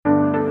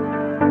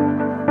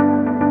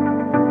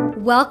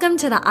Welcome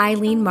to the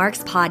Eileen Marks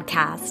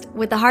podcast.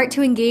 With the heart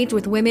to engage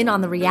with women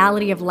on the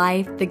reality of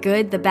life, the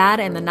good, the bad,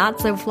 and the not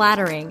so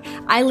flattering,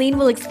 Eileen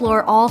will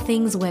explore all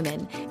things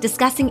women,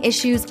 discussing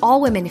issues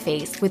all women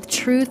face with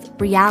truth,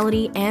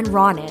 reality, and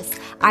rawness.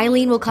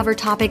 Eileen will cover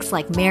topics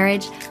like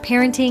marriage,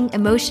 parenting,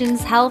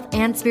 emotions, health,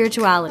 and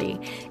spirituality.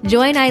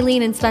 Join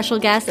Eileen and special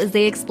guests as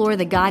they explore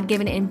the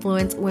God-given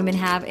influence women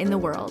have in the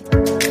world.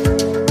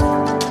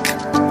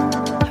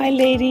 Hi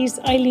ladies,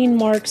 Eileen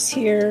Marks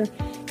here.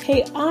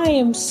 Hey, I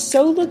am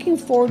so looking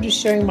forward to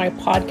sharing my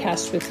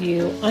podcast with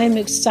you. I am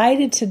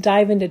excited to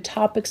dive into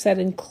topics that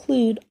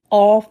include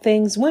all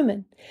things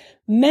women: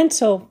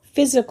 mental,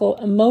 physical,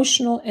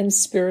 emotional, and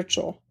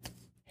spiritual.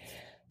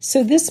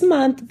 So this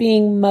month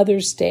being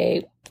Mother's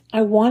Day,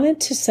 I wanted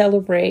to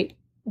celebrate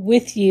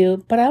with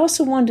you, but I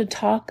also wanted to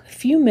talk a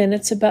few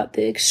minutes about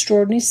the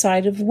extraordinary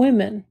side of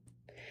women.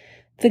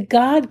 The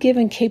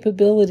God-given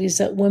capabilities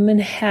that women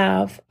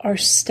have are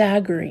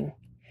staggering.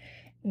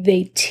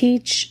 They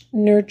teach,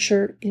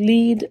 nurture,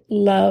 lead,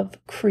 love,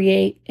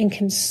 create, and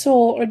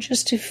console are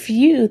just a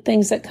few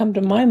things that come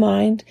to my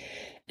mind,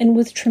 and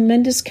with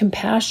tremendous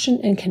compassion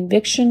and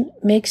conviction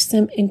makes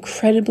them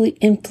incredibly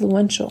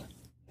influential.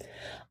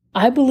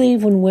 I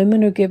believe when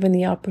women are given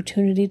the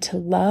opportunity to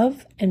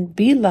love and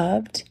be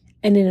loved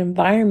in an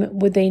environment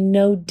where they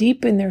know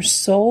deep in their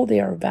soul they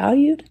are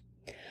valued,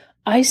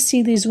 I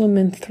see these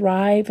women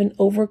thrive and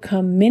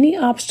overcome many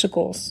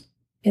obstacles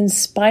in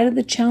spite of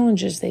the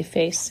challenges they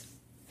face.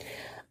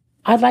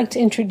 I'd like to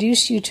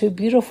introduce you to a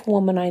beautiful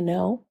woman I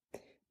know.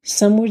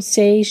 Some would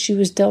say she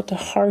was dealt a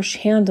harsh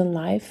hand in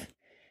life.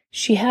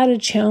 She had a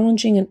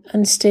challenging and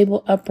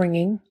unstable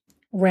upbringing,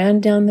 ran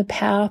down the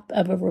path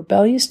of a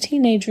rebellious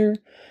teenager,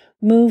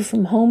 moved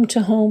from home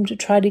to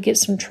try to get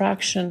some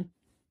traction,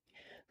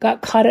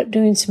 got caught up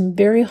doing some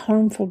very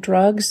harmful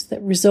drugs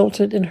that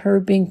resulted in her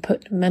being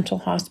put in a mental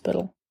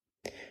hospital.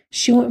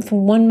 She went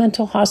from one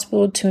mental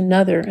hospital to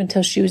another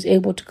until she was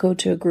able to go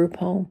to a group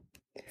home.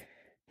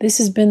 This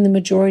has been the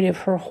majority of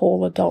her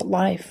whole adult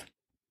life.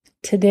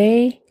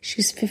 Today,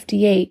 she's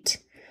 58,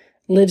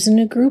 lives in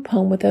a group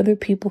home with other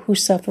people who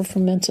suffer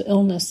from mental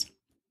illness.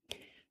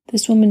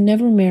 This woman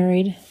never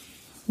married,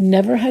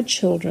 never had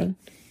children,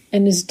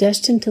 and is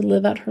destined to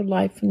live out her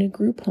life in a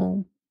group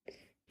home.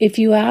 If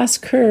you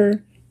ask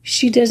her,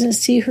 she doesn't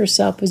see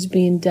herself as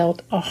being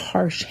dealt a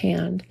harsh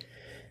hand.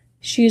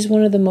 She is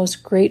one of the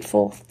most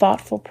grateful,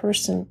 thoughtful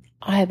person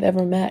I have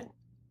ever met.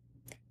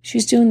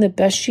 She's doing the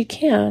best she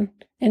can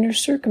in her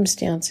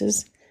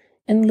circumstances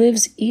and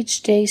lives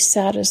each day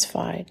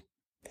satisfied.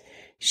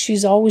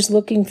 She's always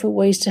looking for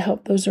ways to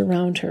help those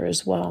around her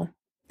as well.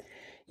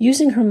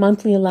 Using her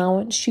monthly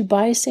allowance, she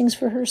buys things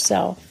for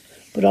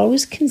herself, but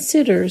always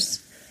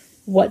considers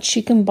what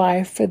she can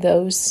buy for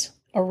those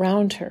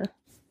around her.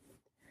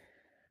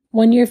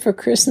 One year for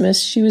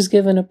Christmas, she was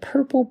given a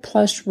purple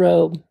plush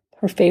robe,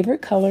 her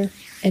favorite color,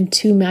 and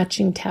 2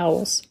 matching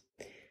towels.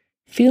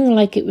 Feeling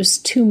like it was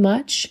too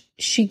much,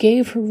 she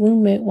gave her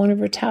roommate one of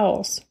her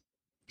towels.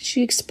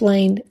 She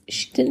explained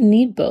she didn't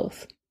need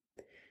both.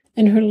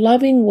 In her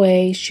loving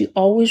way, she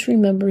always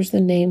remembers the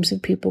names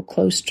of people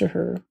close to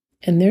her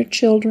and their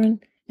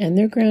children and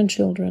their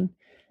grandchildren.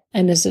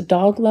 And as a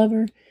dog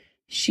lover,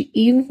 she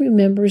even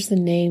remembers the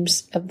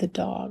names of the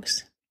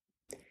dogs.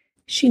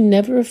 She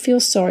never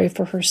feels sorry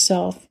for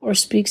herself or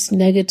speaks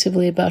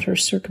negatively about her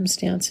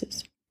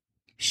circumstances.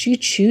 She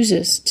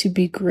chooses to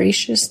be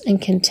gracious and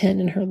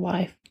content in her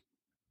life.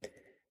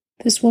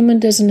 This woman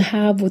doesn't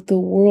have what the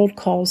world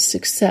calls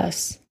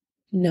success.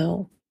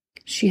 No,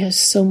 she has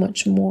so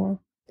much more.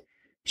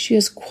 She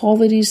has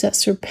qualities that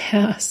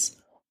surpass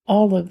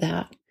all of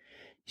that.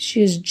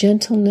 She has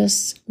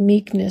gentleness,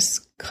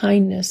 meekness,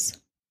 kindness,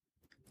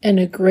 and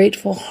a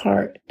grateful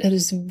heart that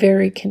is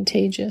very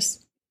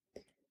contagious.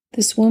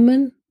 This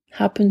woman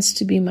happens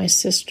to be my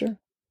sister,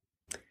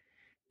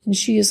 and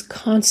she is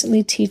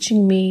constantly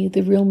teaching me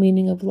the real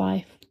meaning of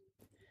life.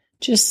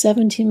 Just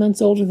 17 months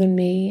older than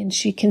me, and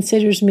she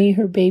considers me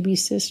her baby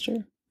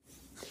sister.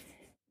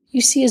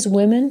 You see, as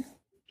women,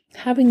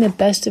 having the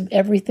best of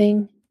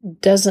everything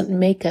doesn't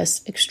make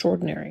us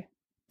extraordinary.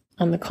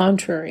 On the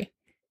contrary,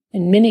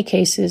 in many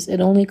cases,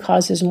 it only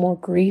causes more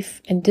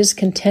grief and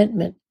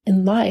discontentment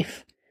in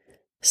life.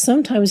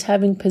 Sometimes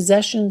having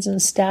possessions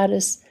and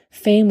status,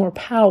 fame, or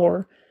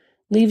power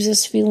leaves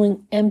us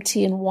feeling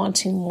empty and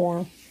wanting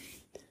more.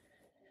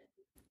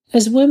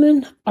 As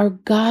women, our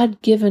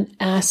God-given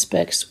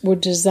aspects were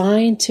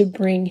designed to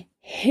bring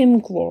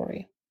Him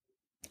glory.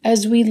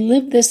 As we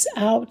live this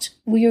out,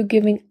 we are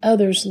giving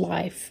others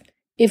life.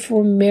 If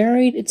we're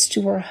married, it's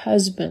to our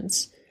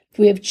husbands. If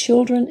we have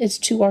children, it's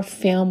to our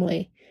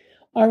family,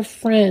 our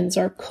friends,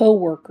 our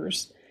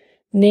co-workers,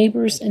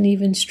 neighbors, and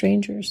even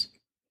strangers.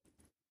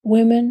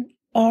 Women,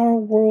 our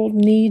world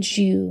needs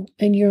you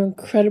and your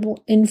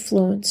incredible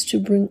influence to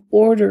bring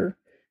order,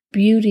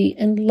 beauty,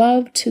 and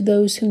love to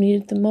those who need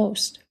it the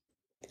most.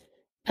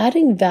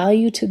 Adding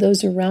value to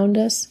those around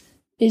us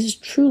is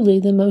truly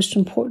the most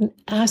important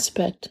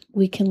aspect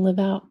we can live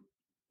out.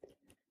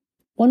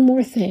 One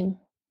more thing.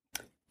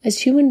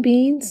 As human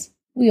beings,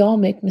 We all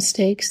make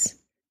mistakes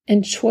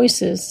and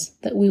choices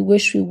that we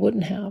wish we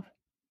wouldn't have.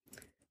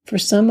 For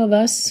some of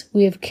us,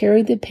 we have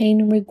carried the pain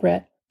and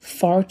regret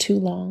far too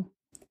long.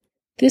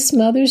 This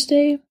Mother's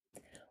Day,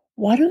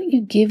 why don't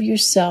you give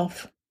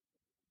yourself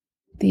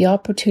the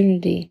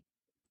opportunity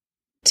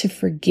to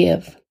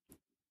forgive?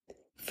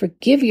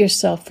 Forgive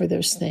yourself for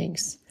those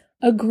things.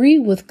 Agree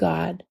with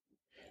God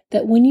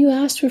that when you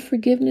ask for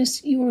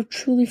forgiveness, you are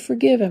truly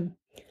forgiven,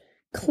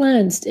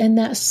 cleansed, and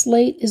that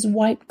slate is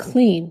wiped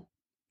clean.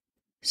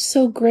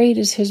 So great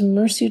is His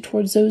mercy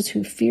towards those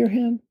who fear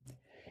Him.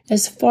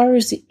 As far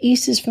as the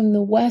east is from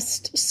the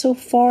west, so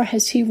far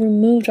has He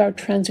removed our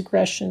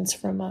transgressions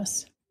from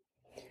us.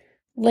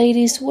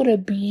 Ladies, what a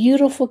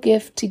beautiful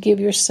gift to give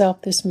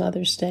yourself this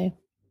Mother's Day.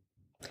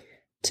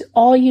 To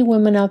all you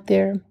women out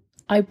there,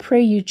 I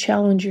pray you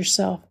challenge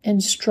yourself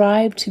and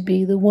strive to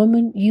be the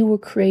woman you were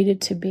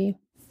created to be.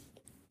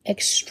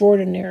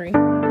 Extraordinary.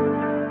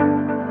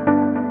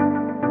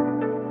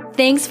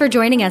 Thanks for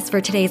joining us for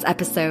today's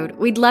episode.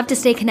 We'd love to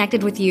stay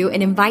connected with you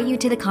and invite you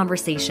to the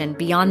conversation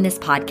beyond this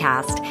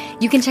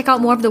podcast. You can check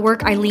out more of the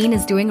work Eileen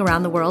is doing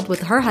around the world with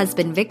her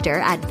husband, Victor,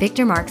 at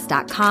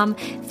victormarks.com,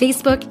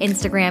 Facebook,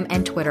 Instagram,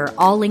 and Twitter,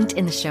 all linked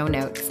in the show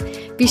notes.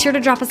 Be sure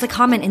to drop us a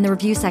comment in the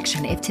review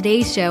section if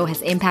today's show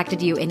has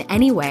impacted you in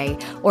any way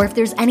or if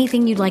there's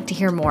anything you'd like to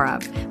hear more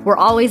of. We're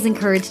always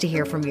encouraged to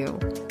hear from you.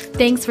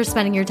 Thanks for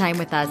spending your time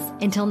with us.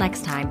 Until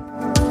next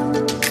time.